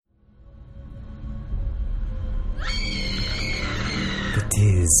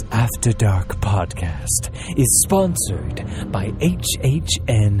Is After Dark podcast is sponsored by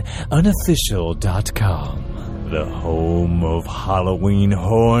HHNUnofficial.com, the home of Halloween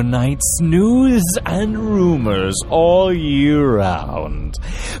Horror Nights news and rumors all year round.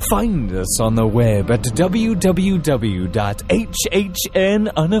 Find us on the web at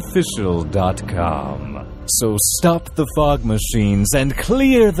www.hhnunofficial.com. So stop the fog machines and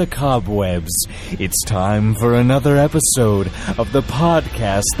clear the cobwebs. It's time for another episode of the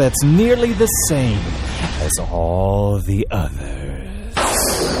podcast that's nearly the same as all the others.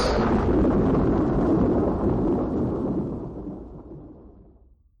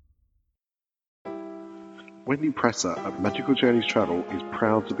 Wendy Presser at Magical Journeys Travel is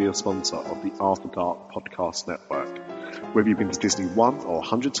proud to be a sponsor of the After Dark Podcast Network. Whether you've been to Disney 1 or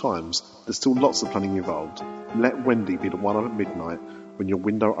 100 times, there's still lots of planning involved. Let Wendy be the one at midnight when your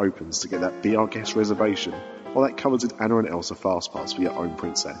window opens to get that Be Our Guest reservation or that covered with Anna and Elsa fastpass for your own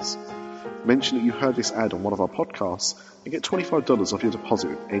princess. Mention that you heard this ad on one of our podcasts and get $25 off your deposit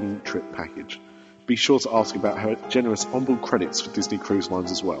with any trip package. Be sure to ask about her generous onboard credits for Disney Cruise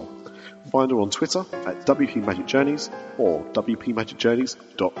Lines as well. Find her on Twitter at WP Magic Journeys or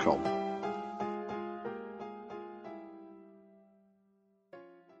WPMagicJourneys.com.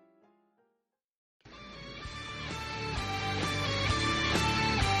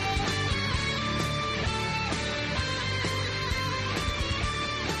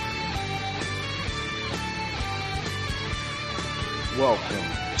 Welcome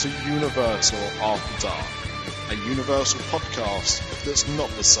to Universal After Dark, a Universal podcast that's not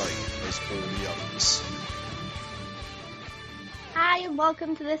the same as all the others. Hi and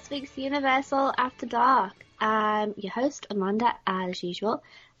welcome to this week's Universal After Dark. I'm your host Amanda as usual,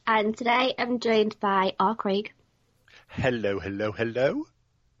 and today I'm joined by R. Craig. Hello, hello, hello.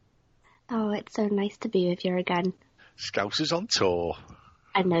 Oh, it's so nice to be with you again. Scouse is on tour.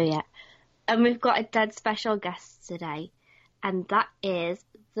 I know, yeah. And we've got a dead special guest today. And that is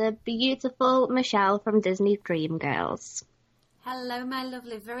the beautiful Michelle from Disney Dreamgirls. Hello, my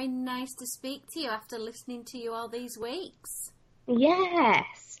lovely. Very nice to speak to you after listening to you all these weeks.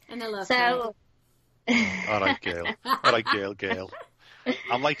 Yes. And I love you. All right, girl. All right, girl.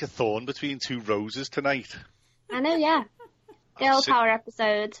 I'm like a thorn between two roses tonight. I know, yeah. Girl power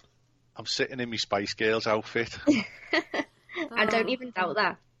episode. I'm sitting in my Spice Girls outfit. I don't even doubt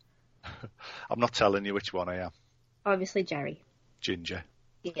that. I'm not telling you which one I am. Obviously, Jerry. Ginger.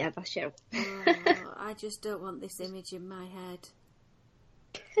 Yeah, that's you. I just don't want this image in my head.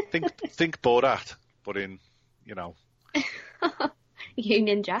 Think Borat, but in,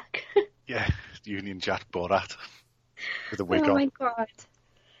 Union Jack. Yeah, Union Jack Borat. With a wig on. Oh my god.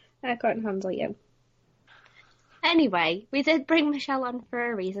 I can't handle you. Anyway, we did bring Michelle on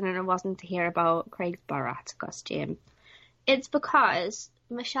for a reason, and it wasn't to hear about Craig's Borat costume. It's because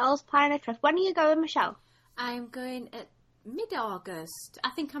Michelle's planning a trip. When are you going, Michelle? I'm going at mid-August.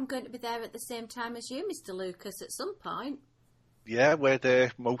 I think I'm going to be there at the same time as you, Mr. Lucas, at some point. Yeah, we're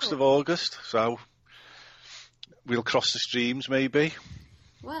there most of August, so we'll cross the streams maybe.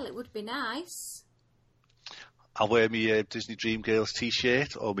 Well, it would be nice. I'll wear my Disney Dreamgirls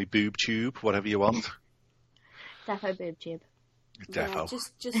t-shirt or my boob tube, whatever you want. Defo boob tube. Defo. Yeah,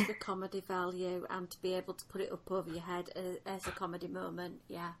 just for comedy value and to be able to put it up over your head as a comedy moment,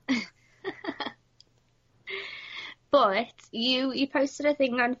 yeah. But you posted a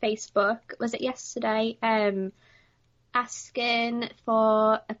thing on Facebook, was it yesterday, asking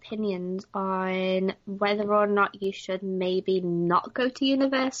for opinions on whether or not you should maybe not go to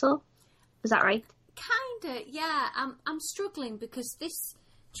Universal. Was that right? Kinda, yeah. I'm struggling because this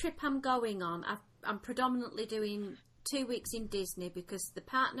trip I'm going on, I'm predominantly doing 2 weeks in Disney because the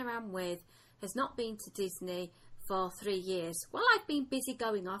partner I'm with has not been to Disney for 3 years. Well, I've been busy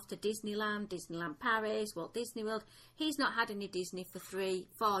going off to Disneyland Paris, Walt Disney World. He's not had any Disney for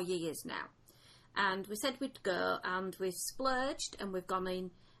 4 years now. And we said we'd go, and we've splurged, and we've gone in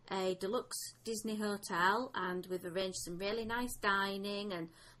a deluxe Disney hotel, and we've arranged some really nice dining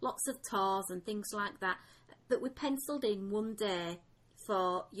and lots of tours and things like that. But we penciled in one day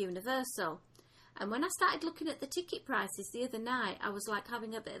for Universal. And when I started looking at the ticket prices the other night, I was like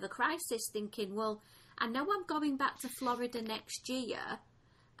having a bit of a crisis, thinking, well, I know I'm going back to Florida next year,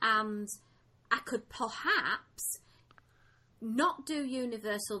 and I could perhaps not do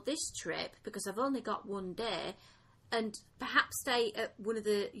Universal this trip because I've only got one day, and perhaps stay at one of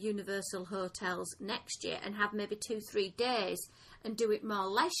the Universal hotels next year and have maybe 2-3 days and do it more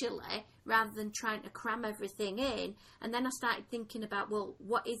leisurely rather than trying to cram everything in. And then I started thinking about, well,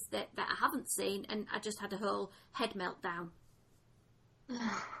 what is that I haven't seen? And I just had a whole head meltdown.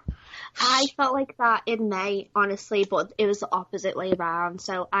 I felt like that in May, honestly, but it was the opposite way around.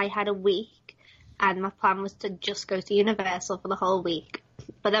 So I had a week, and my plan was to just go to Universal for the whole week.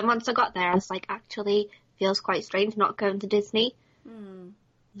 But then once I got there, I was like, actually, feels quite strange not going to Disney.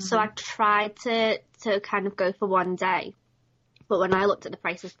 So I tried to kind of go for one day. But when I looked at the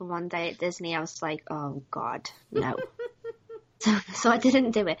prices for one day at Disney, I was like, oh, God, no. so I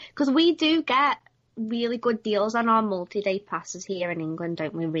didn't do it. Because we do get really good deals on our multi-day passes here in England,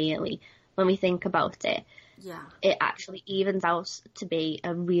 don't we, really? When we think about it. Yeah. It actually evens out to be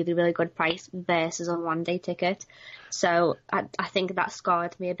a really, really good price versus a one-day ticket. So I think that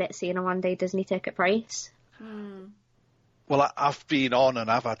scarred me a bit, seeing a one-day Disney ticket price. Well, I've been on and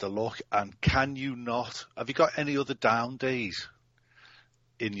I've had a look, and have you got any other down days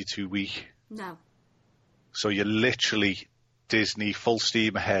in your 2 week? No. So you're literally Disney full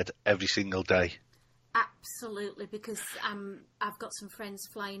steam ahead every single day? Absolutely, because I've got some friends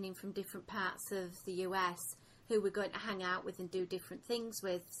flying in from different parts of the US who we're going to hang out with and do different things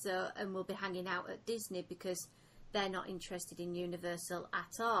with. And we'll be hanging out at Disney because they're not interested in Universal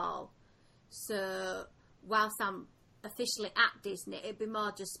at all. So whilst I'm officially at Disney, it'd be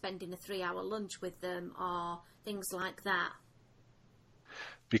more just spending a 3-hour lunch with them or things like that.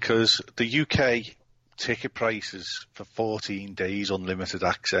 Because the UK ticket prices for 14 days unlimited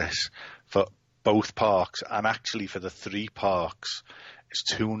access for both parks, and actually for the 3 parks, is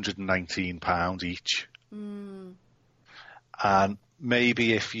 £219 each. And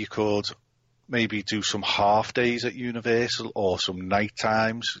maybe if you could maybe do some half days at Universal or some night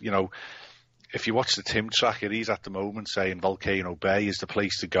times, if you watch the Tim Tracker, he's at the moment saying Volcano Bay is the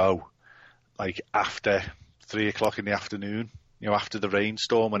place to go, like after 3 o'clock in the afternoon, after the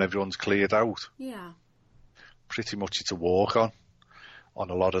rainstorm when everyone's cleared out. Yeah. Pretty much it's a walk on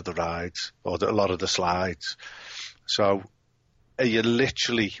a lot of the rides or a lot of the slides. So you're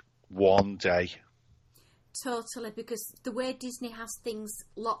literally one day. Totally, because the way Disney has things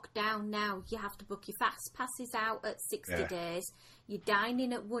locked down now, you have to book your fast passes out at 60 days, you're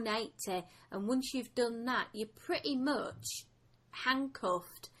dining at 180, and once you've done that, you're pretty much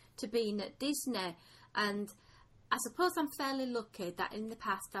handcuffed to being at Disney. And I suppose I'm fairly lucky that in the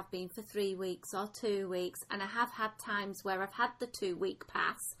past I've been for 3 weeks or 2 weeks, and I have had times where I've had the 2-week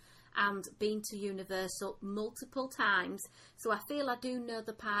pass and been to Universal multiple times. So I feel I do know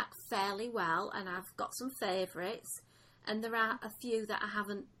the park fairly well, and I've got some favourites. And there are a few that I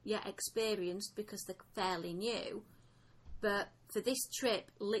haven't yet experienced because they're fairly new. But for this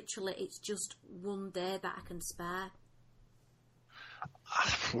trip, literally, it's just one day that I can spare.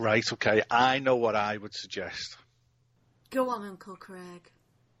 Right, okay. I know what I would suggest. Go on, Uncle Craig.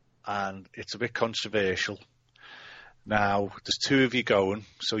 And it's a bit controversial. Now, there's 2 of you going,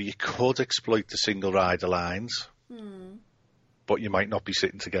 so you could exploit the single rider lines, but you might not be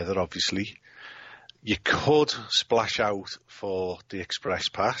sitting together, obviously. You could splash out for the Express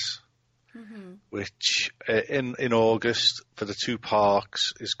Pass, which in August for the 2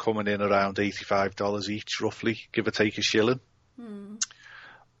 parks is coming in around $85 each, roughly, give or take a shilling.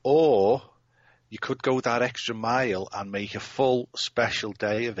 Or you could go that extra mile and make a full special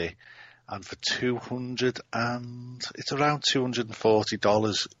day of it. And for it's around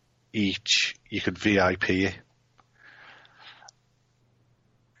 $240 each, you could VIP it.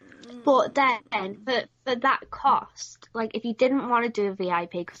 But then, for that cost, like if you didn't want to do a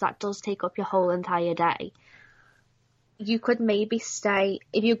VIP, because that does take up your whole entire day, you could maybe stay,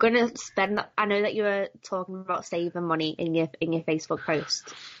 if you're going to spend, I know that you were talking about saving money in your Facebook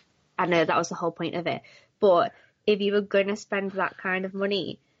post. I know that was the whole point of it. But if you were going to spend that kind of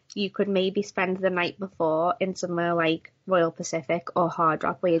money, you could maybe spend the night before in somewhere like Royal Pacific or Hard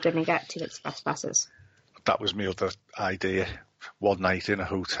Rock where you're going to get 2 express passes. That was my other idea. One night in a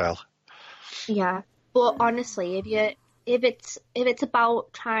hotel. Yeah, but honestly, if it's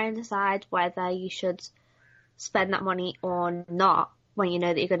about trying to decide whether you should spend that money or not when you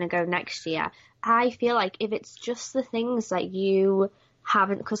know that you're going to go next year, I feel like if it's just the things that you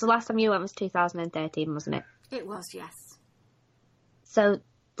haven't, because the last time you went was 2013, wasn't it? It was, yes. So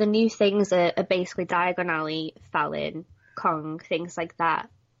the new things are basically Diagon Alley, Fallon, Kong, things like that.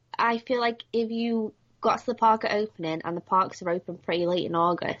 I feel like if you got to the park at opening, and the parks are open pretty late in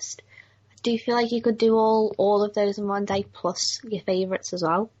August, do you feel like you could do all of those in one day plus your favourites as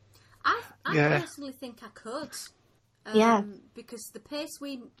well? I personally think I could. Yeah. Because the pace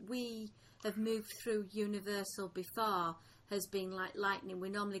we have moved through Universal before has been like lightning. We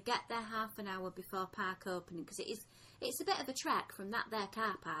normally get there half an hour before park opening, because it's a bit of a trek from that there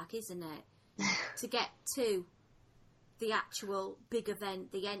car park, isn't it? To get to the actual big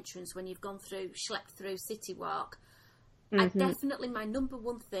event, the entrance, when you've schlepped through City Walk. I definitely, my number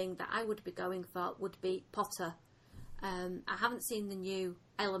one thing that I would be going for would be Potter. I haven't seen the new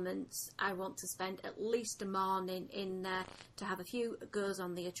Elements. I want to spend at least a morning in there to have a few goes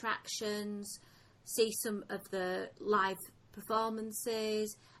on the attractions, see some of the live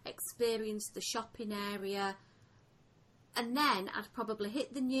performances, experience the shopping area, and then I'd probably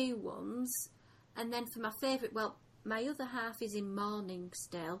hit the new ones. And then for my favourite, well, my other half is in mourning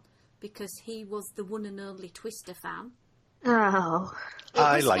still because he was the one and only Twister fan. Oh.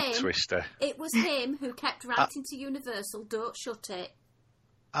 I like Twister. It was him who kept writing to Universal, don't shut it.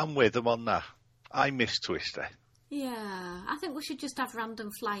 I'm with him on that. I miss Twister. Yeah, I think we should just have random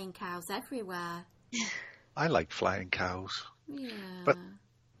flying cows everywhere. I like flying cows. Yeah. But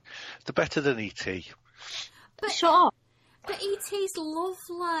they're better than E.T. But, Sure. But E.T.'s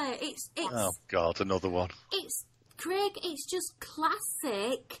lovely. It's Oh, God, another one. It's, Craig, it's just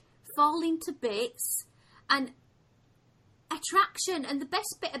classic, falling to bits, and attraction. And the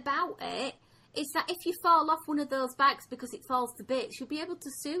best bit about it is that if you fall off one of those bags because it falls to bits, you'll be able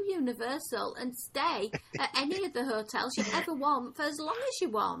to sue Universal and stay at any of the hotels you ever want for as long as you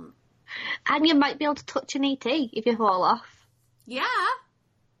want. And you might be able to touch an ET if you fall off. Yeah.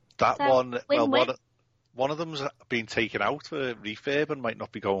 That So, one, well, win-win. one of them's been taken out for refurb and might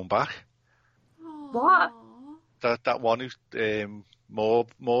not be going back. What? That one who's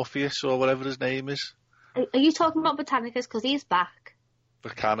Morpheus or whatever his name is. Are you talking about Botanicus? Because he's back.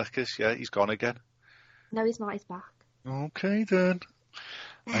 Mechanicus, yeah, he's gone again. No, he's not. He's back. Okay, then.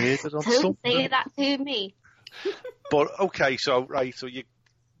 I heard it on Don't something. say that to me. But, okay, so you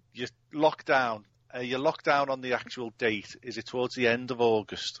lock down. You're locked down on the actual date. Is it towards the end of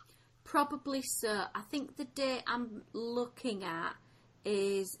August? Probably so. I think the date I'm looking at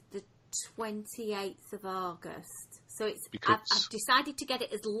is the 28th of August. So it's I've decided to get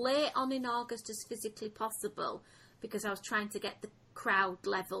it as late on in August as physically possible because I was trying to get the crowd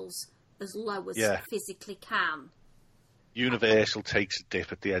levels as low as physically can. Universal takes a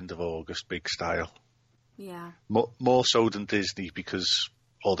dip at the end of August, big style. Yeah. More so than Disney because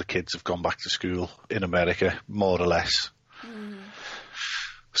all the kids have gone back to school in America, more or less.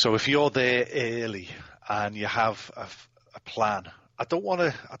 So if you're there early and you have a plan, I don't want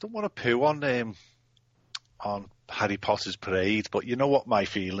to poo on Harry Potter's parade, but you know what my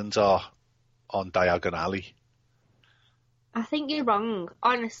feelings are on Diagon Alley. I think you're wrong,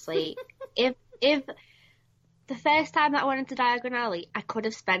 honestly. if the first time that I went into Diagon Alley, I could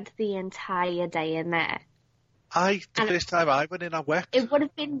have spent the entire day in there. The first time I went in, I wept. It would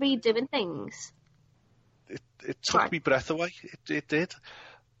have been redoing things. It took me breath away. It did.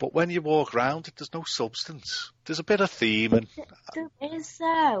 But when you walk around, there's no substance. There's a bit of theme. And There is,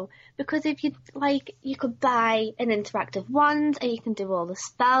 though. Because if you, you could buy an interactive wand and you can do all the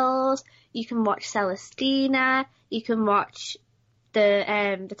spells. You can watch Celestina. You can watch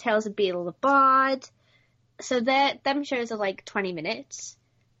the Tales of Beedle the Bard. So them shows are like 20 minutes.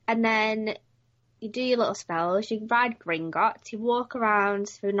 And then you do your little spells, you ride Gringotts, you walk around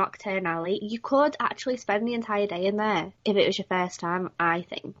through Nocturne Alley. You could actually spend the entire day in there if it was your first time, I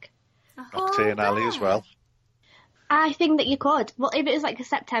think. Nocturne Alley as well. I think that you could. Well, if it was like a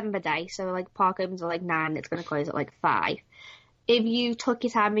September day, so park opens at 9, it's going to close at 5. If you took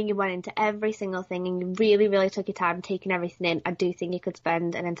your time and you went into every single thing and you really, really took your time taking everything in, I do think you could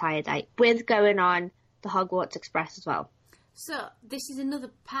spend an entire day with going on the Hogwarts Express as well. So this is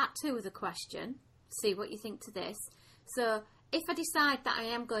another part 2 of the question. See what you think to this. So if I decide that I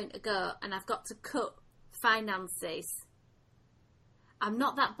am going to go and I've got to cut finances, I'm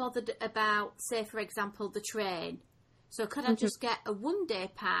not that bothered about, say, for example, the train. So could I just get a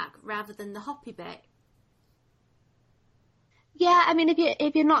one-day park rather than the hoppy bit? Yeah, I mean,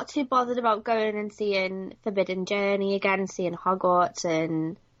 if you're not too bothered about going and seeing Forbidden Journey again, seeing Hogwarts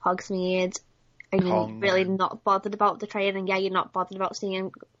and Hogsmeade, and you're really not bothered about the train, and you're not bothered about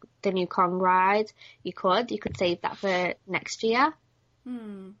seeing the new Kong ride, you could save that for next year.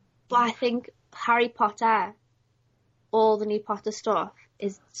 But I think Harry Potter, all the new Potter stuff,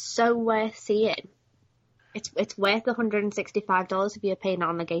 is so worth seeing. It's worth $165 if you're paying it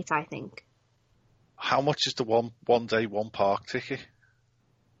on the gate, I think. How much is the one day, one park ticket?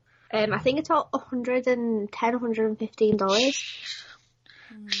 I think it's about $110, $115.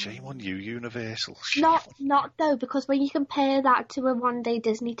 Shame on you, Universal. Not though, because when you compare that to a one-day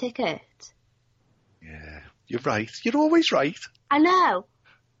Disney ticket. Yeah, you're right. You're always right. I know.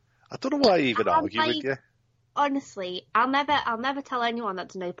 I don't know why I even argue with you. Honestly, I'll never tell anyone that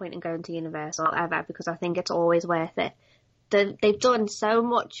there's no point in going to Universal ever, because I think it's always worth it. They've done so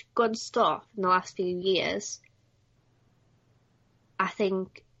much good stuff in the last few years. I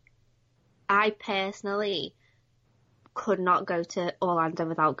think I personally could not go to Orlando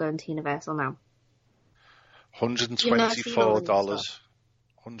without going to Universal now. $124.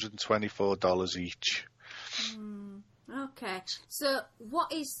 $124 each. Okay. So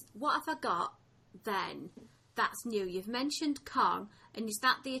what have I got then that's new? You've mentioned Kong, and is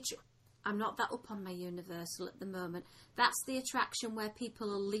that the... I'm not that up on my Universal at the moment. That's the attraction where people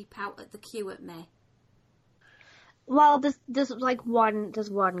will leap out at the queue at me. Well, there's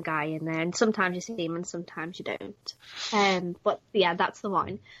one guy in there, and sometimes you see him and sometimes you don't. But yeah, that's the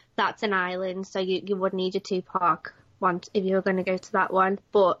one. That's an island, so you would need your 2-park one if you were going to go to that one.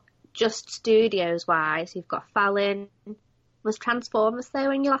 But just studios wise, you've got Fallon. Was Transformers there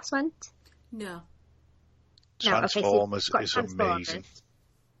when you last went? No. Transformers is amazing.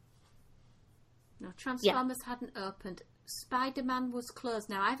 No, Transformers hadn't opened. Spider-Man was closed.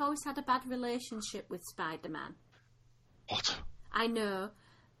 Now, I've always had a bad relationship with Spider-Man. What? I know.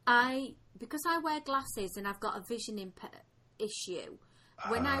 Because I wear glasses and I've got a vision issue,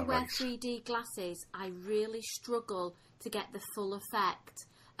 when I wear 3D glasses, I really struggle to get the full effect.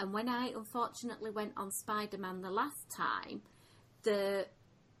 And when I unfortunately went on Spider-Man the last time, the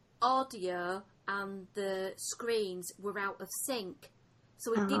audio and the screens were out of sync.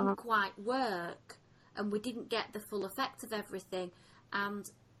 So it didn't quite work, and we didn't get the full effect of everything. And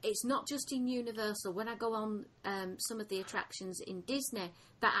it's not just in Universal. When I go on some of the attractions in Disney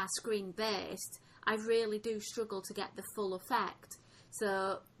that are screen-based, I really do struggle to get the full effect.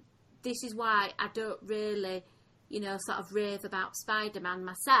 So this is why I don't really, sort of rave about Spider-Man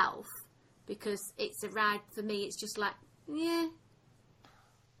myself, because it's a ride for me. It's just like, yeah.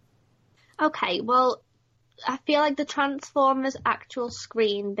 Okay, well, I feel like the Transformers actual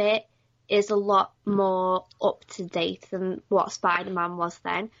screen bit is a lot more up to date than what Spider-Man was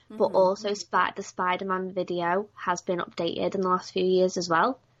then, but also the Spider-Man video has been updated in the last few years as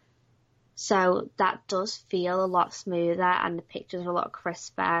well. So that does feel a lot smoother, and the pictures are a lot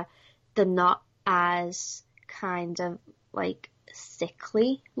crisper. They're not as kind of like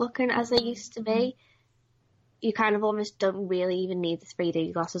sickly looking as they used to be. You kind of almost don't really even need the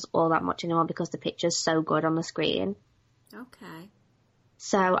 3D glasses all that much anymore because the picture's so good on the screen. Okay.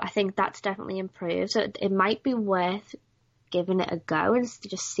 So I think that's definitely improved. So it might be worth giving it a go and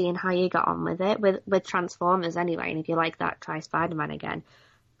just seeing how you get on with it, with Transformers anyway. And if you like that, try Spider-Man again.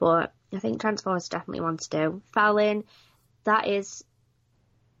 But I think Transformers definitely one to do. Fallon, that is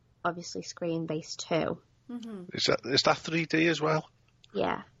obviously screen-based too. Mm-hmm. Is that 3D as well?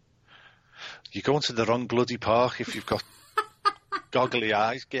 Yeah. You're going to the wrong bloody park if you've got goggly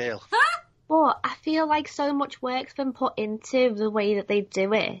eyes, Gail. But I feel like so much work's been put into the way that they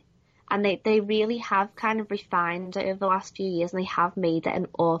do it. And they really have kind of refined it over the last few years, and they have made it an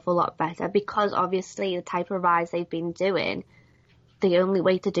awful lot better because obviously the type of rides they've been doing, the only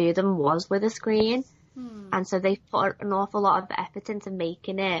way to do them was with a screen. And so they've put an awful lot of effort into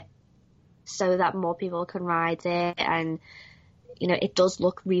making it so that more people can ride it, and it does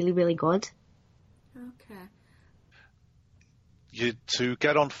look really, really good. Okay. To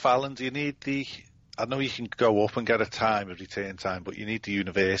get on Fallon, do you need I know you can go up and get a return time, but you need the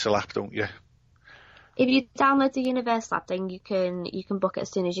Universal app, don't you? If you download the Universal app, then you can book it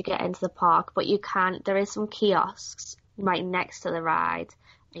as soon as you get into the park, but there is some kiosks right next to the ride,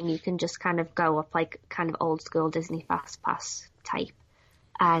 and you can just kind of go up like kind of old school Disney Fast Pass type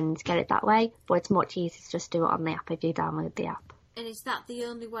and get it that way, but it's much easier to just do it on the app if you download the app. And is that the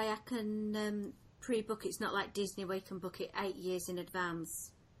only way I can pre-book? It's not like Disney where you can book it 8 years in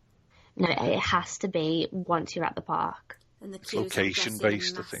advance. No, it has to be once you're at the park. And the queue's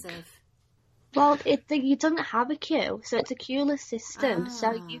location-based, I think. Well, you don't have a queue, so it's a queueless system.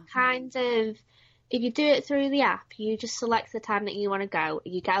 So you kind of, if you do it through the app, you just select the time that you want to go.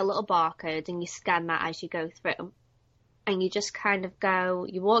 You get a little barcode and you scan that as you go through. And you just kind of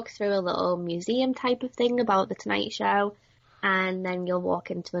you walk through a little museum type of thing about the Tonight Show. And then you'll walk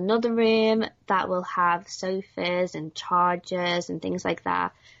into another room that will have sofas and chargers and things like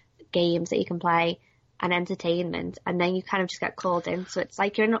that, games that you can play, and entertainment. And then you kind of just get called in. So it's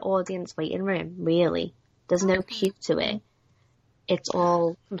like you're in an audience waiting room, really. There's no queue to it. It's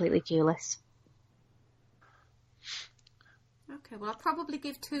all completely queueless. Okay, well, I'll probably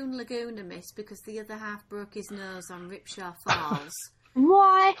give Toon Lagoon a miss because the other half broke his nose on Ripshaw Falls.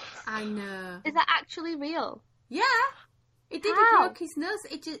 What? I know. Is that actually real? Yeah. It did. He broke his nose.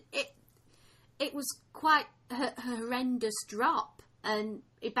 It was quite a horrendous drop, and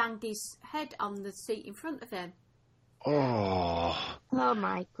he banged his head on the seat in front of him. Oh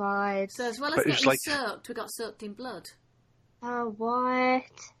my God! So as well as getting soaked, we got soaked in blood. Oh, what?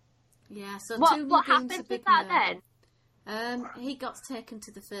 Yeah. So what happened with that then? He got taken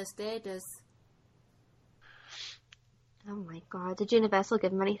to the first aiders. Oh my god, did Universal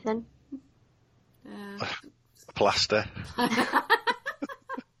give him anything? Plaster.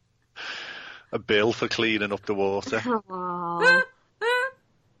 A bill for cleaning up the water. Oh.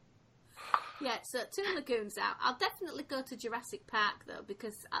 Yeah, so Toon Lagoon's out. I'll definitely go to Jurassic Park, though,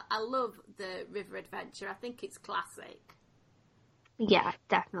 because I love the river adventure. I think it's classic. Yeah,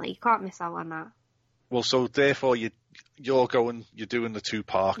 definitely. You can't miss out on that. Well, so therefore you're doing the 2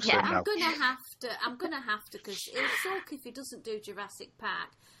 parks Yeah, then now. I'm gonna have to, because it'll suck if he doesn't do Jurassic Park.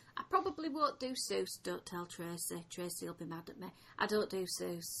 I probably won't do Seuss. Don't tell Tracy. Tracy will be mad at me. I don't do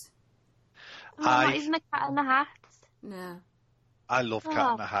Seuss. Oh, not even the Cat in the Hat? No. I love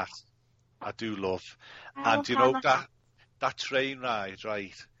Cat in the Hat. I do love. And you know that train ride,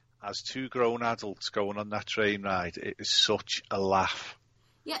 right? As 2 grown adults going on that train ride, it is such a laugh.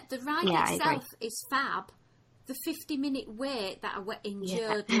 Yeah, the ride itself is fab. The 50-minute wait that I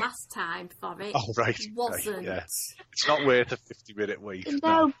endured last time for it wasn't. Right, yeah. It's not worth a 50-minute wait.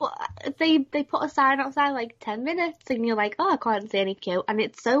 No, but they put a sign outside like 10 minutes and you're like, oh, I can't see any queue. And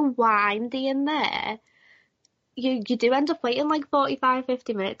it's so windy in there. You do end up waiting like 45,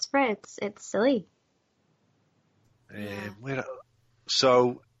 50 minutes for it. It's silly.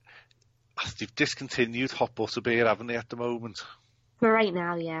 So, they've discontinued hot butterbeer, haven't they, at the moment? For right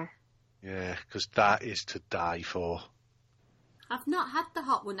now, yeah. Yeah, because that is to die for. I've not had the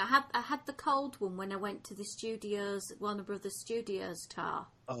hot one. I had the cold one when I went to the studios, Warner Brothers Studios tour.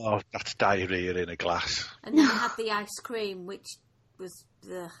 Oh, that's diarrhea in a glass. And then I had the ice cream, which was...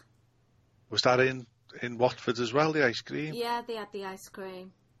 Ugh. Was that in Watford as well, the ice cream? Yeah, they had the ice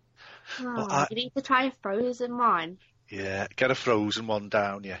cream. Oh, you need to try a frozen one. Yeah, get a frozen one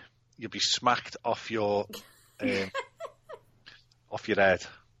down, yeah. You'll be smacked off your off your head.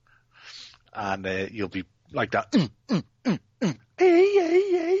 And you'll be like that.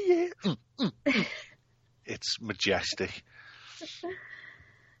 It's majestic.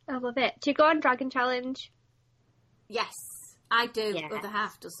 I love it. Do you go on Dragon Challenge? Yes, I do. Yeah. Other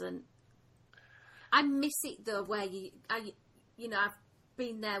half doesn't. I miss it though, where I've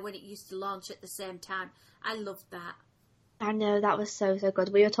been there when it used to launch at the same time. I loved that. I know, that was so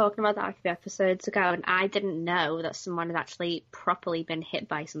good. We were talking about that a few episodes ago, and I didn't know that someone had actually properly been hit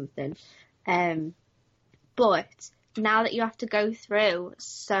by something. But now that you have to go through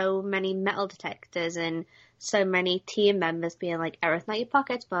so many metal detectors and so many team members being like, everything out your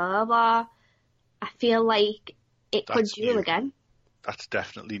pockets, blah, blah, blah, I feel like it could duel again. That's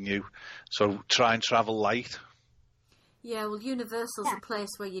definitely new. So try and travel light. Yeah, well, Universal's a place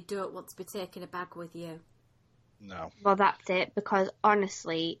where you don't want to be taking a bag with you. No. Well, that's it, because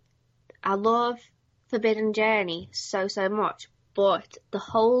honestly, I love Forbidden Journey so much, but the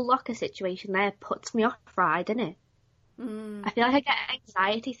whole locker situation there puts me off ride, doesn't it? I feel like I get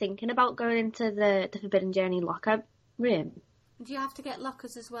anxiety thinking about going into the Forbidden Journey locker room. Do you have to get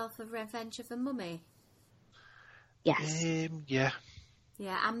lockers as well for Revenge of the Mummy? Yes. Yeah.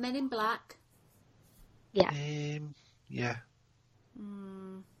 Yeah, and Men in Black. Yeah. Yeah.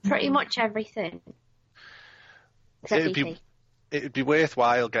 Pretty much everything. Except It'd be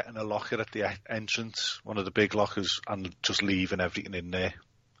worthwhile getting a locker at the entrance, one of the big lockers, and just leaving everything in there.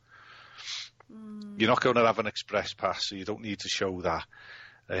 You're not going to have an express pass, so you don't need to show that.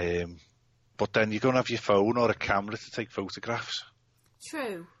 But then you're going to have your phone or a camera to take photographs.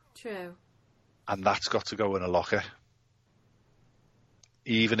 True. And that's got to go in a locker.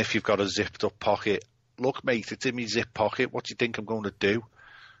 Even if you've got a zipped up pocket. Look, mate, it's in my zip pocket. What do you think I'm going to do?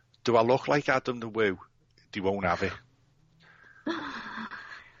 Do I look like Adam the Woo? They won't have it.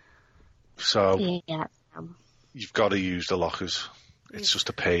 So you've got to use the lockers. It's just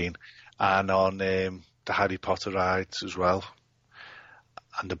a pain. And on the Harry Potter rides as well.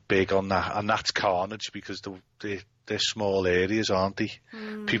 And they're big on that. And that's carnage because they're small areas, aren't they?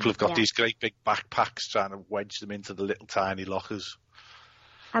 People have got these great big backpacks trying to wedge them into the little tiny lockers.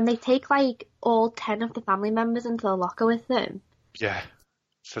 And they take like all 10 of the family members into the locker with them. Yeah.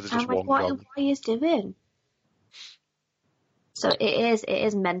 So there's just one what problem. are you doing? So it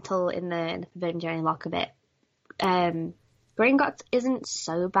is mental in the Forbidden Journey locker bit. Gringotts isn't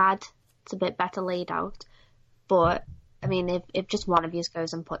so bad. It's a bit better laid out. But, I mean, if just one of you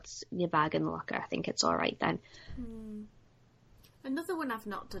goes and puts your bag in the locker, I think it's alright then. Another one I've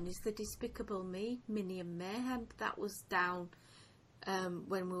not done is the Despicable Me, Minnie and Mayhem. That was down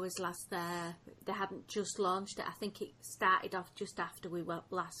when we was last there. They hadn't just launched it. I think it started off just after we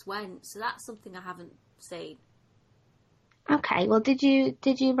last went. So that's something I haven't seen. Okay, well, did you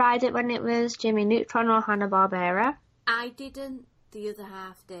ride it when it was Jimmy Neutron or Hanna-Barbera? I didn't. The other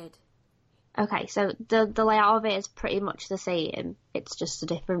half did. Okay, so the layout of it is pretty much the same. It's just a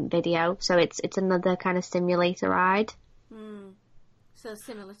different video. So it's another kind of simulator ride. So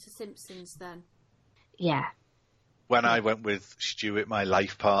similar to Simpsons then. Yeah. When I went with Stuart, my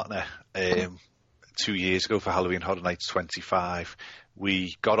life partner, 2 years ago for Halloween Horror Nights 25,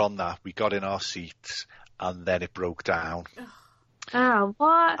 we got on that, we got in our seats, and then it broke down. Oh,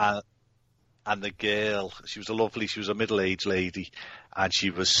 what? And the girl, she was a middle-aged lady, and she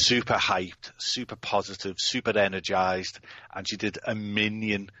was super hyped, super positive, super energised, and she did a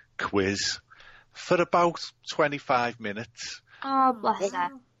Minion quiz for about 25 minutes. Oh, bless her.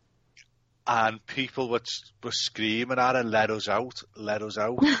 And people were screaming at her, let us out.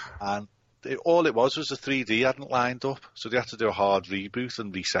 And all it was a 3D hadn't lined up, so they had to do a hard reboot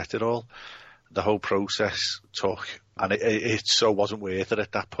and reset it all. The whole process took, and it so wasn't worth it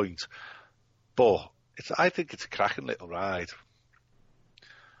at that point. But I think it's a cracking little ride.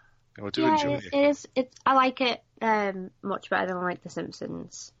 I do enjoy it. It is. I like it much better than like The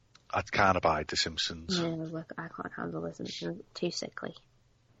Simpsons. I can't abide The Simpsons. No, look, I can't handle The Simpsons. Too sickly.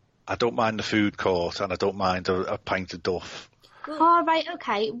 I don't mind the food court, and I don't mind a pint of Duff. Oh, right,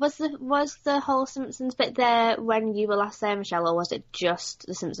 okay. Was the whole Simpsons bit there when you were last there, Michelle, or was it just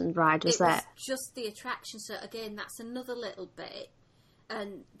the Simpsons ride was there? It was just the attraction, so again, that's another little bit,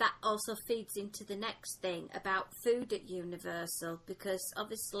 and that also feeds into the next thing about food at Universal, because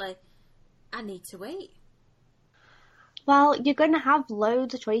obviously I need to eat. Well, you're going to have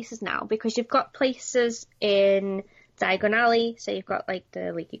loads of choices now, because you've got places in Diagon Alley, so you've got like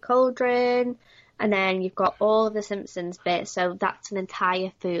the Leaky Cauldron, and then you've got all of the Simpsons bit, so that's an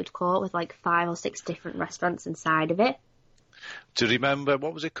entire food court with like 5 or 6 different restaurants inside of it. Do you remember,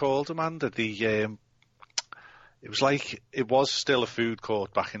 what was it called, Amanda? It was still a food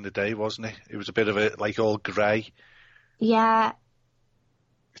court back in the day, wasn't it? It was a bit of a, like, all grey. Yeah.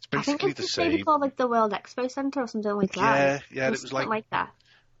 It's basically the same. I think it's called like the World Expo Centre or something like that. Yeah, it was like that.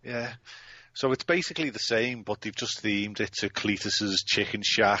 Yeah. So it's basically the same, but they've just themed it to Cletus's Chicken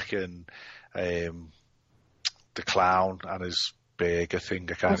Shack and the clown and his burger thing.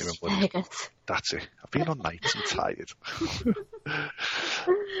 I can't remember. That's it. I've been on nights and tired.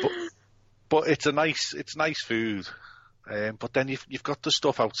 but it's nice food. But then you've got the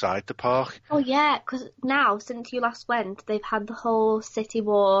stuff outside the park. Oh yeah, because now since you last went, they've had the whole City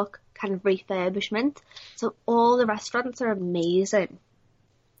Walk kind of refurbishment. So all the restaurants are amazing.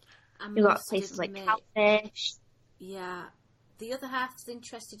 You've got places like Cowfish. Yeah. The other half's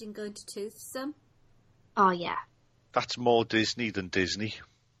interested in going to Toothsome. Oh, yeah. That's more Disney than Disney.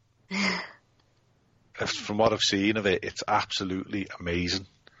 From what I've seen of it, it's absolutely amazing.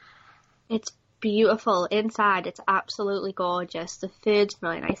 It's beautiful. Inside, it's absolutely gorgeous. The food's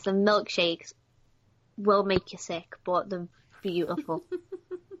really nice. The milkshakes will make you sick, but they're beautiful.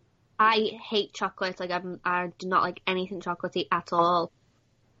 I hate chocolate. Like, I do not like anything chocolatey at all.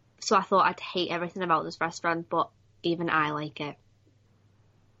 So I thought I'd hate everything about this restaurant, but even I like it.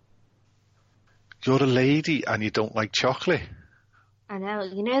 You're a lady and you don't like chocolate. I know.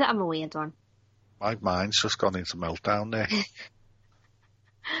 You know that I'm a weird one. My mind's just gone into meltdown there.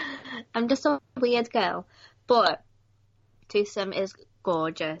 I'm just a weird girl. But Toothsome is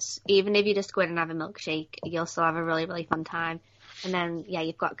gorgeous. Even if you just go in and have a milkshake, you'll still have a really, really fun time. And then, yeah,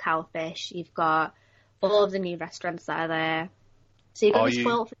 you've got Cowfish. You've got all of the new restaurants that are there. So you're going to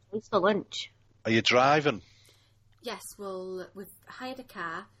spoil for choice for lunch. Are you driving? Yes, we've hired a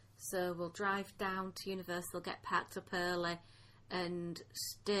car, so we'll drive down to Universal, get packed up early, and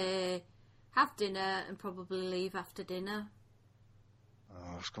stay, have dinner, and probably leave after dinner.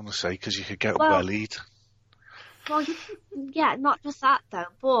 Oh, I was going to say, because you could get wellied. Well, yeah, not just that, though,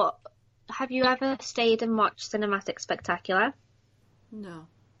 but have you ever stayed and watched Cinematic Spectacular? No.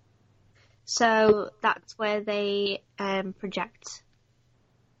 So that's where they project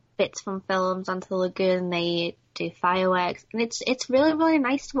bits from films onto the lagoon. They do fireworks, and it's really, really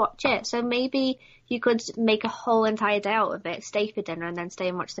nice to watch it. So maybe you could make a whole entire day out of it, stay for dinner, and then stay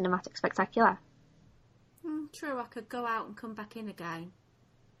and watch Cinematic Spectacular. True, I could go out and come back in again.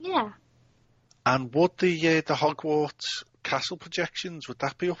 Yeah. And would the Hogwarts castle projections, would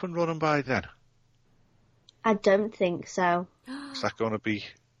that be up and running by then? I don't think so. Is that going to be...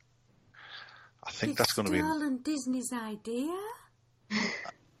 I think that's going to be... stolen Disney's idea?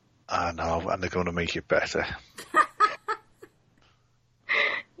 I know, and they're going to make it better.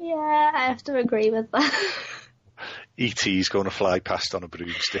 Yeah, I have to agree with that. E.T.'s going to fly past on a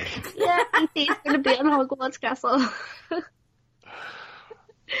broomstick. Yeah, E.T.'s going to be on Hogwarts Castle.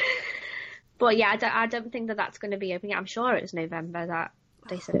 But yeah, I don't think that's going to be opening. I'm sure it was November that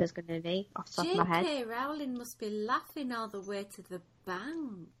they said it was going to be, off the top of my head. J.K. Rowling must be laughing all the way to the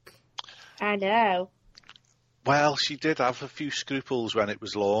bank. I know. Well, she did have a few scruples when it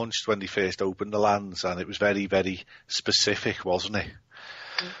was launched, when they first opened the lands, and it was very, very specific, wasn't it?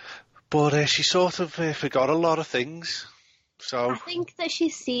 But she sort of forgot a lot of things. So I think that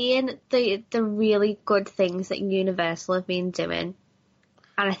she's seeing the really good things that Universal have been doing,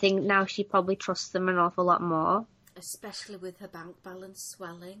 and I think now she probably trusts them an awful lot more. Especially with her bank balance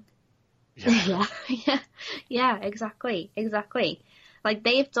swelling. yeah. Yeah, exactly. Like,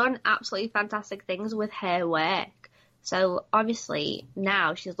 they've done absolutely fantastic things with her work. So, obviously,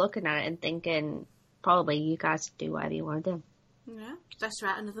 now she's looking at it and thinking, probably, you guys do whatever you want to do. Yeah, let's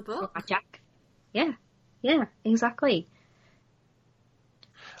write another book. Jack. Yeah, exactly.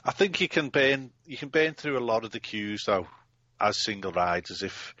 I think you can burn through a lot of the queues, though, as single riders.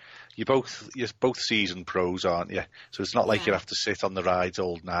 If you're both seasoned pros, aren't you? So it's not like you have to sit on the rides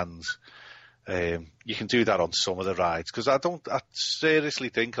old nans. You can do that on some of the rides, because I seriously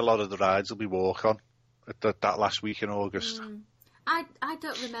think a lot of the rides will be walk-on at that last week in August. I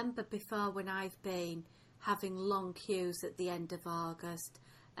don't remember before when I've been having long queues at the end of August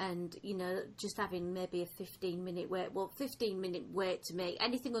and, just having maybe a 15-minute wait. Well, 15-minute wait to me,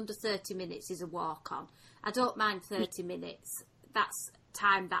 anything under 30 minutes is a walk-on. I don't mind 30 minutes. That's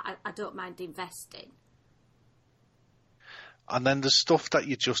time that I don't mind investing. And then there's stuff that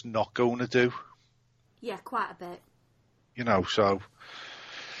you're just not going to do. Yeah, quite a bit. So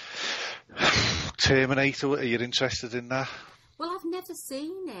Terminator, are you interested in that? Well, I've never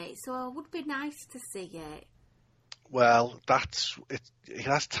seen it, so it would be nice to see it. Well, it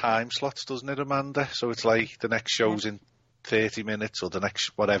has time slots, doesn't it, Amanda? So it's like the next show's in 30 minutes or the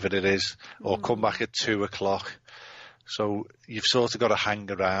next whatever it is, or come back at 2:00. So you've sort of got to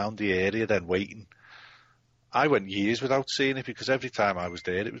hang around the area then waiting. I went years without seeing it because every time I was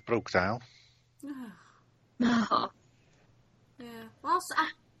there it was broke down. Oh. Yeah. Well,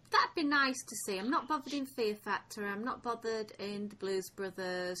 that'd be nice to see. I'm not bothered in Fear Factor. I'm not bothered in the Blues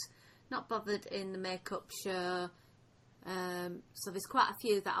Brothers. Not bothered in the Makeup Show. So there's quite a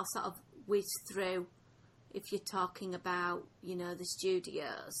few that I'll sort of whiz through if you're talking about, the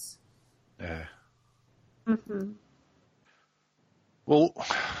studios. Yeah. Mm-hmm. Well,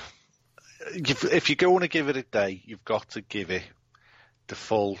 if you're going to give it a day, you've got to give it the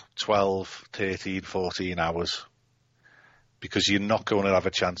full 12, 13, 14 hours. Because you're not going to have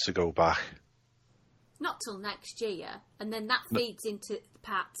a chance to go back. Not till next year. And then that feeds into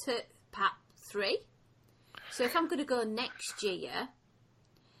part 3. So if I'm going to go next year,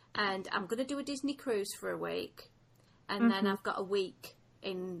 and I'm going to do a Disney cruise for a week, and then I've got a week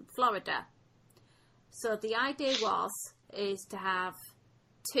in Florida. So the idea is to have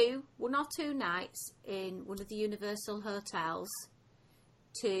 1 or 2 nights in one of the Universal hotels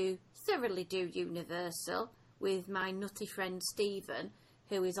to thoroughly do Universal with my nutty friend Stephen,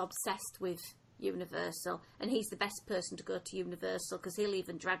 who is obsessed with Universal, and he's the best person to go to Universal because he'll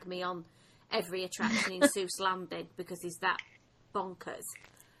even drag me on every attraction in Seuss Landing because he's that bonkers.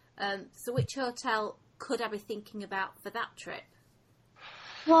 So which hotel could I be thinking about for that trip?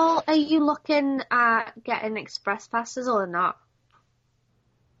 Well, are you looking at getting express passes or not?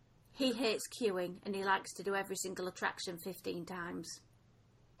 He hates queuing and he likes to do every single attraction 15 times.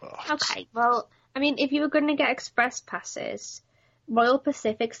 Okay, well, I mean, if you were going to get express passes, Royal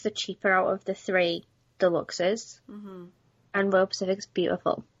Pacific's the cheaper out of the 3 deluxes, and Royal Pacific's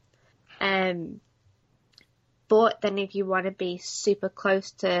beautiful. But then if you want to be super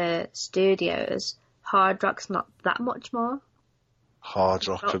close to studios, Hard Rock's not that much more. Hard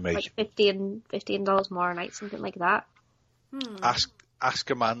Rock for me. Like $15 more a night, something like that. Ask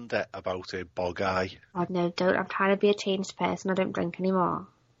Amanda about a bog eye. Oh no, don't. I'm trying to be a changed person. I don't drink anymore.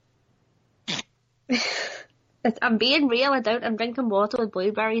 I'm being real. I'm drinking water with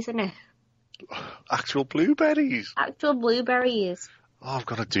blueberries in it. Actual blueberries? Actual blueberries. Oh, I've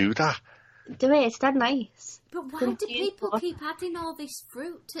got to do that. Do it. It's that nice. But why do people keep adding all this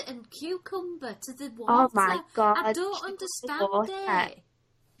fruit and cucumber to the water? Oh my god. I don't understand it.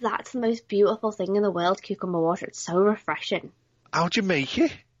 That's the most beautiful thing in the world, cucumber water. It's so refreshing. How'd you make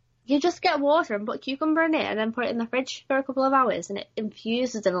it? You just get water and put cucumber in it and then put it in the fridge for a couple of hours and it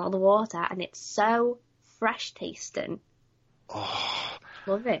infuses in all the water and it's so fresh tasting. Oh.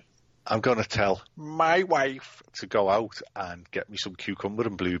 Love it. I'm going to tell my wife to go out and get me some cucumber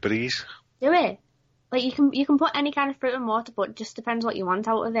and blueberries. Do it. Like you can put any kind of fruit in water, but it just depends what you want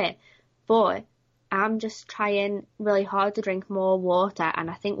out of it. But I'm just trying really hard to drink more water, and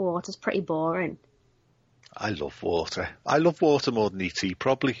I think water's pretty boring. I love water. I love water more than ET,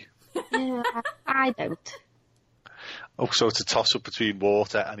 probably. Yeah, I don't. Oh, so it's a toss-up between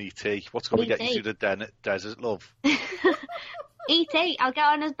water and ET. What's going to get you through the desert, love? ET, I'll get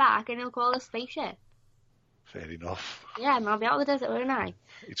on his back and he'll call us spaceship. Fair enough. Yeah, and I'll be out of the desert, won't I?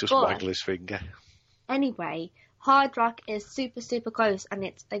 He just But- waggle his finger. Anyway, Hard Rock is super, super close, and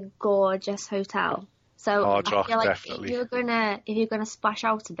it's a gorgeous hotel. So Hard I Rock, feel like definitely. if you're gonna splash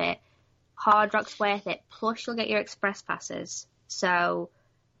out a bit, Hard Rock's worth it. Plus, you'll get your express passes, so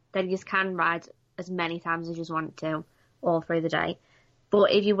then you can ride as many times as you want to, all through the day.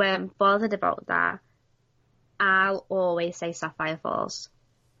 But if you weren't bothered about that, I'll always say Sapphire Falls.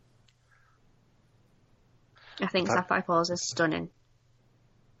 I think Sapphire Falls is stunning.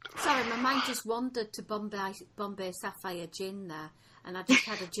 Sorry, my mind just wandered to Bombay Sapphire Gin there, and I just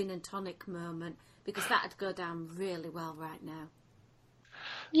had a gin and tonic moment, because that'd go down really well right now.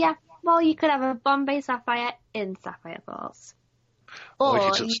 Yeah, well, you could have a Bombay Sapphire in Sapphire Falls.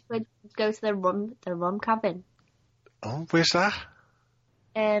 Or you could go to the rum cabin. Oh, where's that?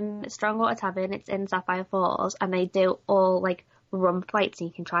 Strongwater Tavern, it's in Sapphire Falls, and they do all, like, rum flights, and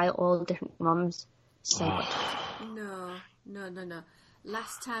you can try all different rums. So good. No.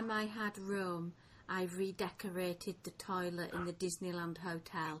 Last time I had rum, I redecorated the toilet in the Disneyland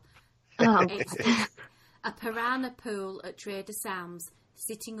Hotel. Oh, It's a piranha pool at Trader Sam's,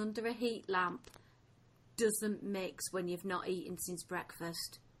 sitting under a heat lamp, doesn't mix when you've not eaten since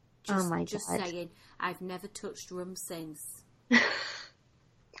breakfast. Oh my Just God. saying, I've never touched rum since.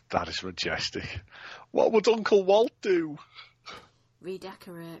 That is majestic. What would Uncle Walt do?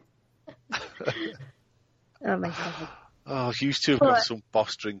 Redecorate. Oh my God. Oh, you two have got some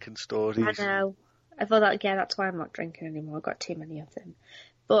boss drinking stories. I know. I thought that, yeah, that's why I'm not drinking anymore. I've got too many of them.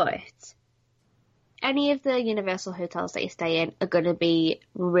 But any of the Universal hotels that you stay in are going to be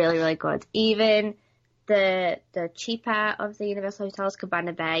really, really good. Even the cheaper of the Universal hotels,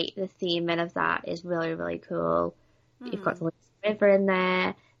 Cabana Bay, the theming of that is really, really cool. You've got the river in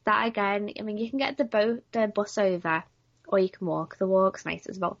there. That again, I mean, you can get the bus over, or you can walk. The walk's nice.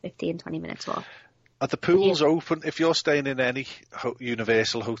 It's about 15, 20 minutes walk. Are the pools open? If you're staying in any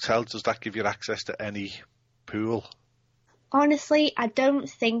Universal hotel, does that give you access to any pool? Honestly, I don't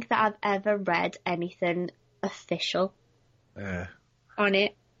think that I've ever read anything official on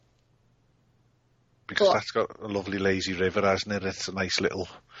it. Because But- that's got a lovely lazy river, hasn't it? It's a nice little...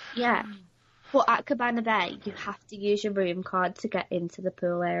 Yeah. But at Cabana Bay, you have to use your room card to get into the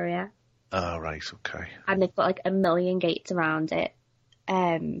pool area. Oh, right, okay. And they've got like a million gates around it.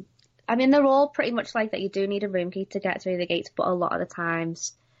 I mean, they're all pretty much like that. You do need a room key to get through the gates, but a lot of the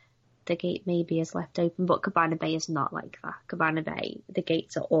times the gate maybe is left open. But Cabana Bay is not like that. Cabana Bay, the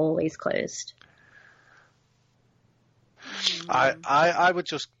gates are always closed. I would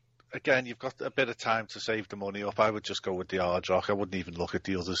just, again, you've got a bit of time to save the money up. I would just go with the Hard Rock. I wouldn't even look at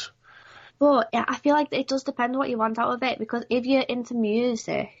the others. But yeah, I feel like it does depend on what you want out of it, because if you're into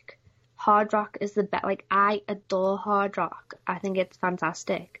music, Hard Rock is the best. Like, I adore Hard Rock. I think it's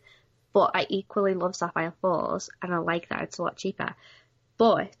fantastic. But I equally love Sapphire Falls, and I like that it's a lot cheaper.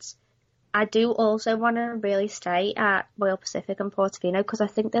 But I do also want to really stay at Royal Pacific and Portofino, because I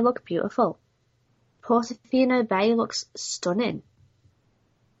think they look beautiful. Portofino Bay looks stunning.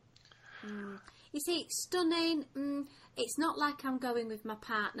 You see, stunning. It's not like I'm going with my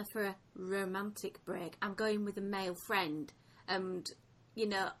partner for a romantic break. I'm going with a male friend. And, you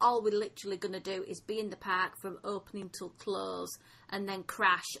know, all we're literally going to do is be in the park from opening till close and then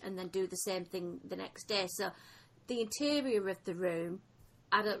crash and then do the same thing the next day. So the interior of the room,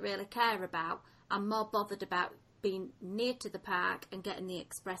 I don't really care about. I'm more bothered about being near to the park and getting the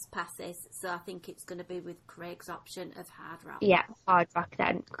express passes. So I think it's going to be with Craig's option of Hard Rock. Yeah, Hard Rock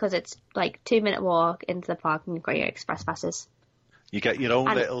then, because it's like 2-minute walk into the park and you've got your express passes. You get your own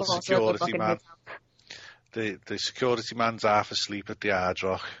And little also a security good-looking man. hotel. The security man's half asleep at the Hard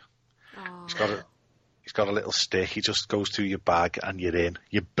Rock. Oh. He's got a little stick. He just goes through your bag and you're in.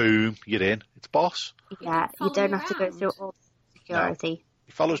 You boom, you're in. It's boss. Yeah, you follow don't you have to go around? through all the security.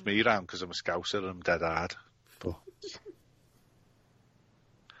 He follows me around because I'm a Scouser and I'm dead hard. But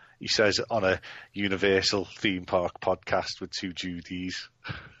he says it on a Universal theme park podcast with 2 Judys.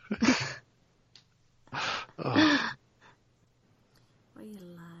 What are you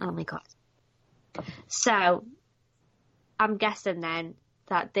like? Oh my god. So, I'm guessing then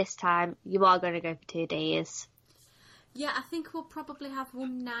that this time you are going to go for 2 days. Yeah, I think we'll probably have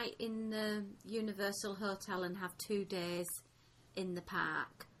one night in the Universal Hotel and have 2 days in the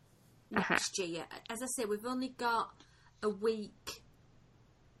park next year. As I say, we've only got a week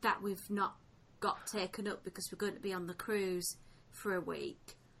that we've not got taken up because we're going to be on the cruise for a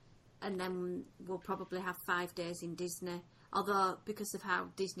week. And then we'll probably have 5 days in Disney. Although, because of how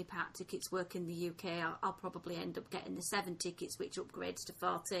Disney Park tickets work in the UK, I'll probably end up getting the 7 tickets, which upgrades to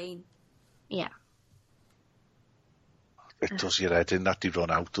 14. Yeah. It does your head in that they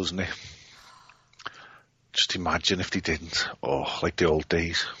run out, doesn't it? Just imagine if they didn't. Oh, like the old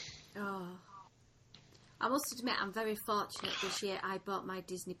days. Oh. I must admit, I'm very fortunate this year. I bought my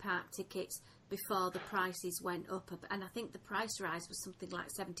Disney park tickets before the prices went up, and I think the price rise was something like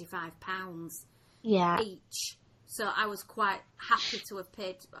 £75 Yeah. each. So I was quite happy to have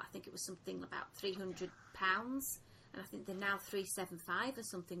paid. I think it was something about £300, and I think they're now £375 or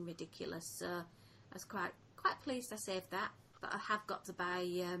something ridiculous. So I was quite pleased I saved that. But I have got to buy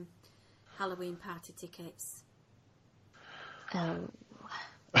Halloween party tickets. Oh.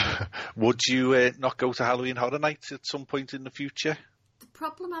 Would you not go to Halloween Horror Nights at some point in the future? The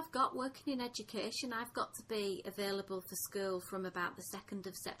problem I've got working in education, I've got to be available for school from about the 2nd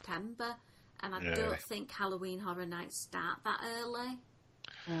of September, and I don't think Halloween Horror Nights start that early.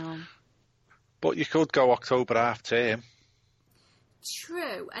 But you could go October half term.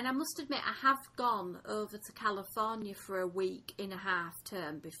 True, and I must admit I have gone over to California for a week in a half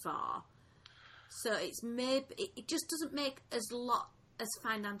term before, so it's maybe it just doesn't make as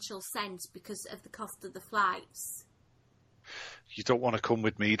financial sense because of the cost of the flights. You don't want to come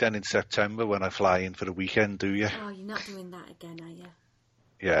with me then in September when I fly in for the weekend, do you? Oh, you're not doing that again, are you?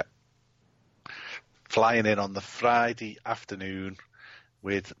 Yeah. Flying in on the Friday afternoon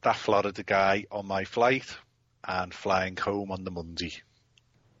with that Florida guy on my flight and flying home on the Monday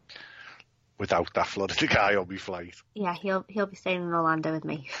without that Florida guy on my flight. Yeah, he'll be staying in Orlando with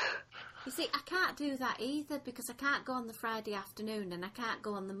me. You see, I can't do that either because I can't go on the Friday afternoon and I can't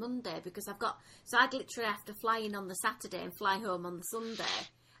go on the Monday because so I'd literally have to fly in on the Saturday and fly home on the Sunday.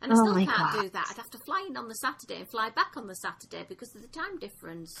 And I still can't do that. I'd have to fly in on the Saturday and fly back on the Saturday because of the time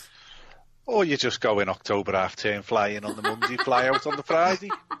difference. Or you just go in October half term, fly in on the Monday, fly out on the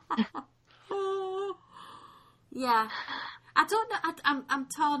Friday. Yeah. I don't know. I'm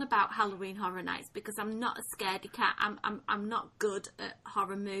torn about Halloween Horror Nights because I'm not a scaredy cat. I'm not good at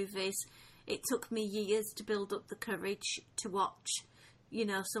horror movies. It took me years to build up the courage to watch,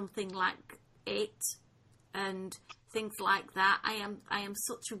 something like It and things like that. I am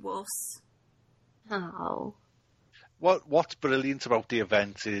such a wuss. Oh. What's brilliant about the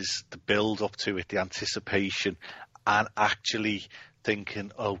event is the build up to it, the anticipation, and actually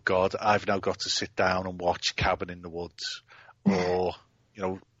thinking, oh God, I've now got to sit down and watch Cabin in the Woods. Or,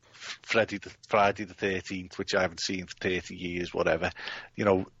 Friday the 13th, which I haven't seen for 30 years, whatever.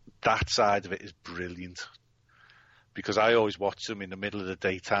 That side of it is brilliant. Because I always watch them in the middle of the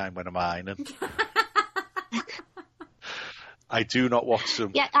daytime when I'm ironing. I do not watch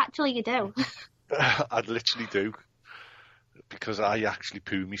them. Yeah, actually you do. I literally do. Because I actually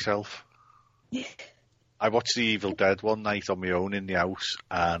poo myself. I watched The Evil Dead one night on my own in the house,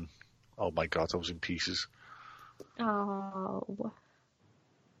 and oh my God, I was in pieces. Oh.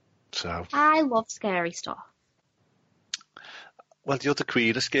 So I love scary stuff. Well, you're the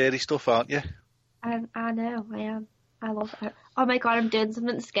queen of scary stuff, aren't you? I know, I am. I love it. Oh my God, I'm doing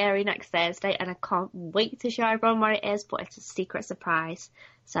something scary next Thursday, and I can't wait to show everyone what it is, but it's a secret surprise.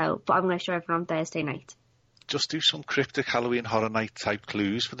 But I'm going to show everyone on Thursday night. Just do some cryptic Halloween Horror Night type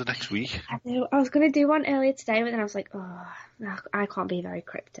clues for the next week. I know. I was going to do one earlier today, but then I was like, oh, no, I can't be very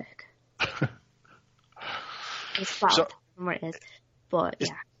cryptic. It's what it is. But, yeah.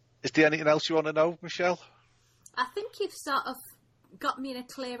 Is there anything else you want to know, Michelle? I think you've sort of got me in a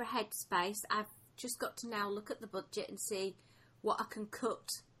clearer headspace. I've just got to now look at the budget and see what I can cut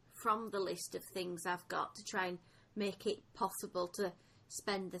from the list of things I've got to try and make it possible to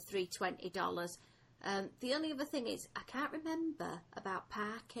spend the $320. The only other thing is I can't remember about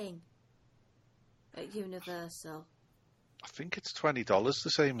parking at Universal. I think it's $20, the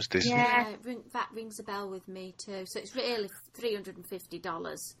same as Disney. Yeah, that rings a bell with me too. So it's really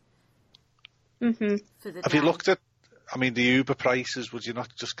 $350 for the Have you looked at, the Uber prices? Would you not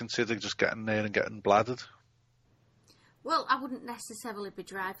just consider just getting there and getting bladdered? Well, I wouldn't necessarily be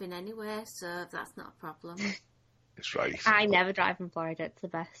driving anywhere, so that's not a problem. It's right. I never drive in Florida. It's the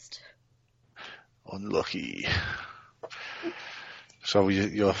best. Unlucky. So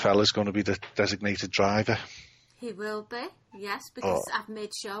your fella's going to be the designated driver? He will be, yes, because I've made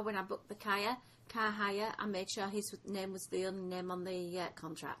sure when I booked the car hire, I made sure his name was the only name on the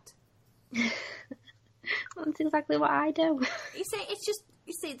contract. That's exactly what I do. You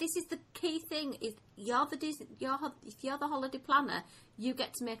see, this is the key thing: is if you're the holiday planner, you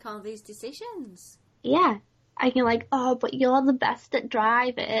get to make all these decisions. Yeah, and you're like, oh, but you're the best at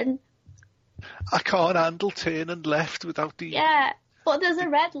driving. I can't handle turning left without the... Yeah, but there's a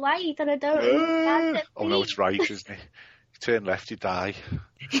red light and I don't understand it. Oh no, it's right, isn't it? You turn left, you die.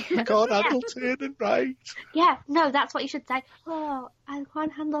 I can't handle turning right. Yeah, no, that's what you should say. Oh, I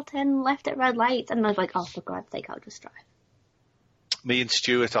can't handle turning left at red lights. And I was like, oh, for God's sake, I'll just drive. Me and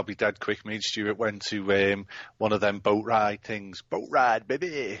Stuart, I'll be dead quick. Me and Stuart went to one of them boat ride things. Boat ride,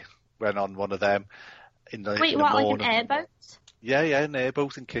 baby. Went on one of them in the Wait, in the what, morning. like an airboat? Yeah, an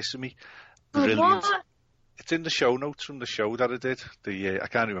airboat in Kissimmee. Oh, Brilliant. what? It's in the show notes from the show that I did. I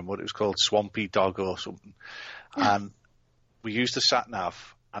can't remember what it was called, Swampy Dog or something. And we used the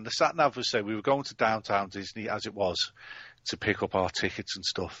sat-nav. And the sat-nav was saying we were going to downtown Disney, as it was, to pick up our tickets and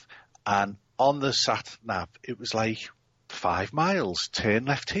stuff. And on the sat-nav, it was like 5 miles. Turn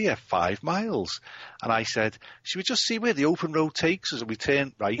left here, 5 miles. And I said, should we just see where the open road takes us? And we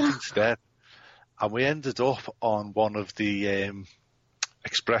turned right instead. And we ended up on one of the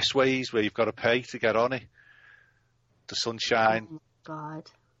expressways where you've got to pay to get on it. The Sunshine. Oh, God.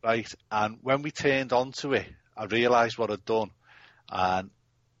 Right. And when we turned onto it, I realised what I'd done. And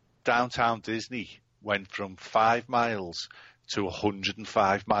downtown Disney went from 5 miles to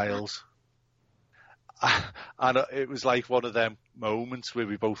 105 miles. And it was like one of them moments where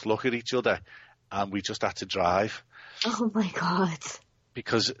we both look at each other and we just had to drive. Oh, my God.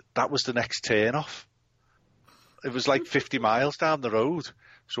 Because that was the next turn off. It was like 50 miles down the road.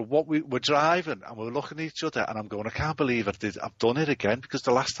 So what we were driving and we were looking at each other and I'm going, I can't believe I've done it again, because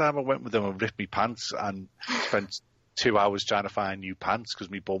the last time I went with them, I ripped my pants and spent 2 hours trying to find new pants because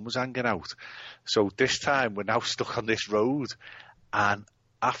my bum was hanging out. So this time we're now stuck on this road, and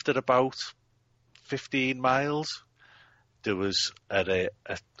after about 15 miles, there was a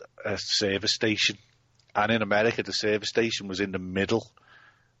service station. And in America, the service station was in the middle.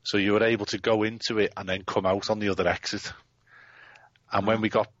 So you were able to go into it and then come out on the other exit. And when we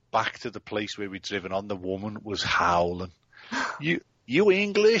got back to the place where we'd driven on, the woman was howling. You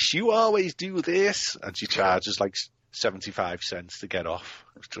English, you always do this. And she charges like 75 cents to get off.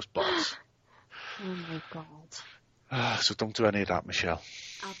 It was just boss. Oh, my God. So don't do any of that, Michelle.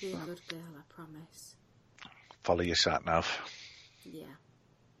 I'll be a good girl, I promise. Follow your sat-nav. Yeah.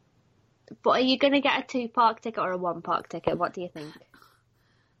 But are you going to get a 2-park ticket or a 1-park ticket? What do you think?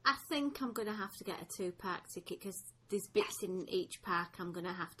 I think I'm going to have to get a 2-park ticket because there's bits in each park I'm going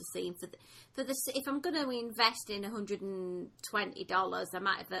to have to see. If I'm going to invest in $120, I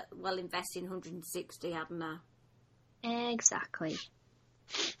might have well invest in $160, hadn't I? Exactly.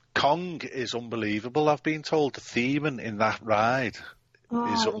 Kong is unbelievable. I've been told the theming in that ride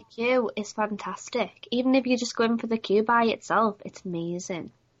is... The queue is fantastic. Even if you just go in for the queue by itself, it's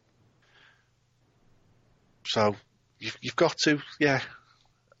amazing. So, you've got to, yeah.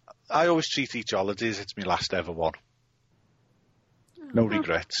 I always treat each holiday as it's my last ever one. No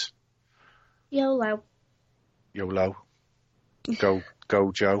regrets. YOLO. YOLO. Go,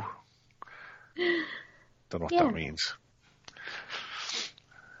 Joe. Don't know what that means.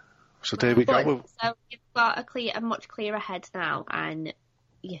 So there we go. So you've got a much clearer head now, and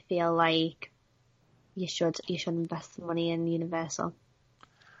you feel like you should invest the money in Universal.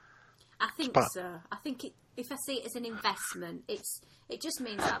 I think so. I think if I see it as an investment, it just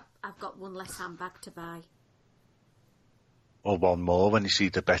means that I've got one less handbag to buy. Or one more when you see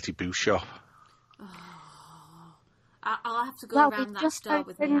the Betty Boo shop. Oh, I'll have to go around that store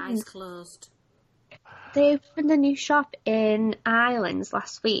with my eyes closed. They opened a new shop in Islands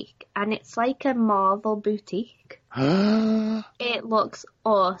last week, and it's like a Marvel boutique. It looks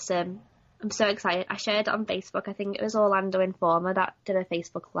awesome. I'm so excited. I shared it on Facebook. I think it was Orlando Informer that did a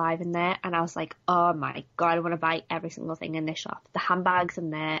Facebook Live in there, and I was like, oh my God, I want to buy every single thing in this shop. The handbags in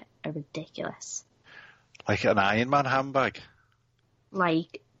there are ridiculous. Like an Iron Man handbag?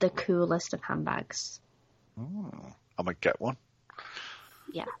 Like the coolest of handbags. I might get one.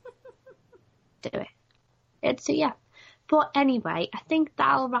 Yeah. Do it. Yeah. But anyway, I think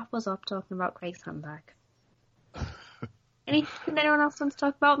that'll wrap us up talking about Craig's handbag. Anything anyone else wants to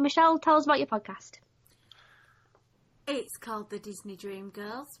talk about? Michelle, tell us about your podcast. It's called The Disney Dream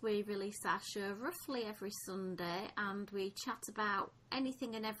Girls. We release our show roughly every Sunday, and we chat about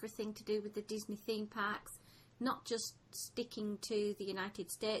anything and everything to do with the Disney theme parks, not just sticking to the United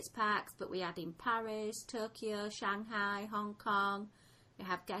States parks, but we add in Paris, Tokyo, Shanghai, Hong Kong. We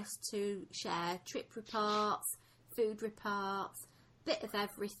have guests who share trip reports, food reports, bit of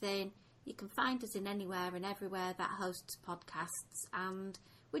everything. You can find us in anywhere and everywhere that hosts podcasts, and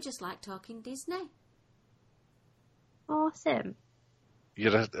we just like talking Disney. Awesome.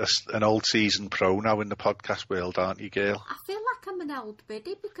 You're an old season pro now in the podcast world, aren't you, girl? I feel like I'm an old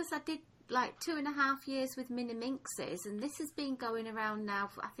biddy because I did like 2.5 years with Mini Minxes, and this has been going around now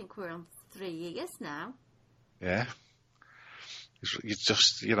for, I think we're on 3 years now. Yeah. You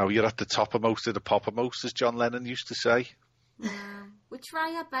just, you're at the toppermost of the poppermost, as John Lennon used to say. We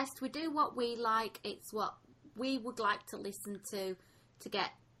try our best. We do what we like. It's what we would like to listen to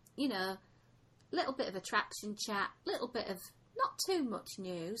get, little bit of attraction chat, little bit of Not too much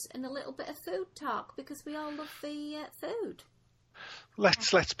news and a little bit of food talk because we all love the food.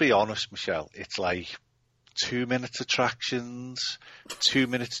 Let's be honest, Michelle. It's like 2 minutes attractions, 2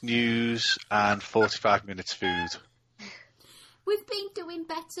 minutes news, and 45 minutes food. We've been doing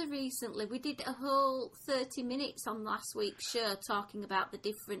better recently. We did a whole 30 minutes on last week's show talking about the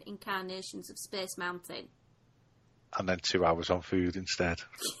different incarnations of Space Mountain. And then 2 hours on food instead.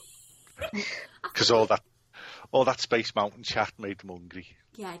 Because all that Space Mountain chat made them hungry.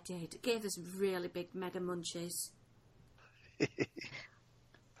 Yeah, it did. It gave us really big mega munchies.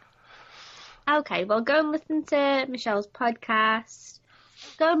 Okay, well, go and listen to Michelle's podcast.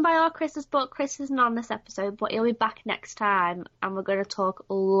 Go and buy our Chris's book. Chris isn't on this episode, but he'll be back next time, and we're going to talk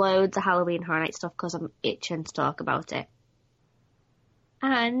loads of Halloween Horror Night stuff because I'm itching to talk about it.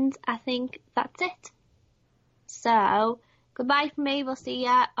 And I think that's it. So, goodbye from me. We'll see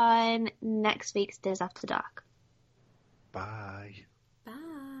you on next week's Diz After Dark. Bye. Bye.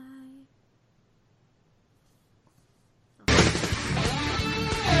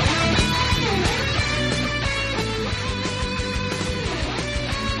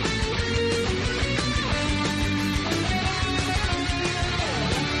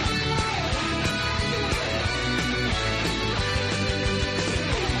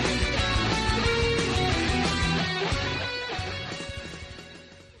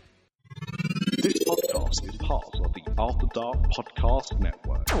 This podcast is part of the After Dark Podcast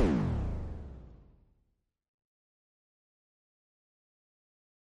Network.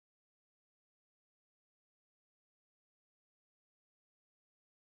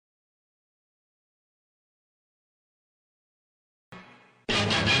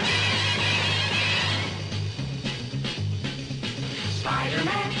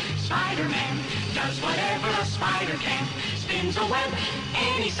 Spider-Man does whatever a spider can. Spins a web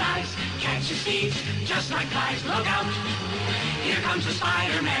any size, catches thieves just like flies. Look out, here comes the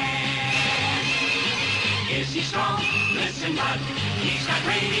Spider-Man. Is he strong? Listen, bud, he's got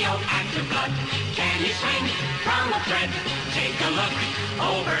radioactive blood. Can he swing from a thread? Take a look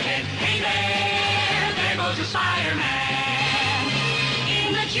overhead. Hey there goes the Spider-Man.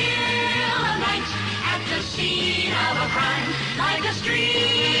 In the chill of night, at the scene of a crime, like a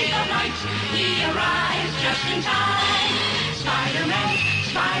streak of light, he arrives just in time. Spider-Man,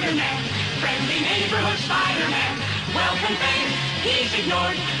 Spider-Man, friendly neighborhood Spider-Man. Wealth and fame, he's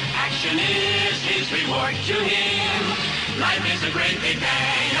ignored. Action is his reward to him. Life is a great big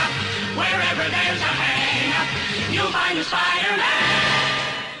bang. Wherever there's a hang, you'll find a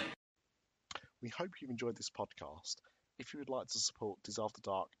Spider-Man. We hope you've enjoyed this podcast. If you would like to support Diz After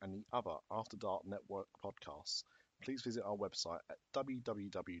Dark and the other After Dark Network podcasts, please visit our website at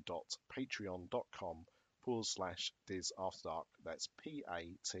www.patreon.com/Diz After Dark. That's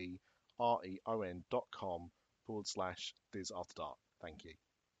patreon.com/Diz After Dark. Thank you.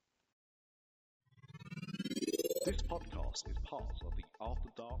 This podcast is part of the After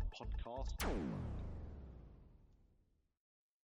Dark Podcast Network.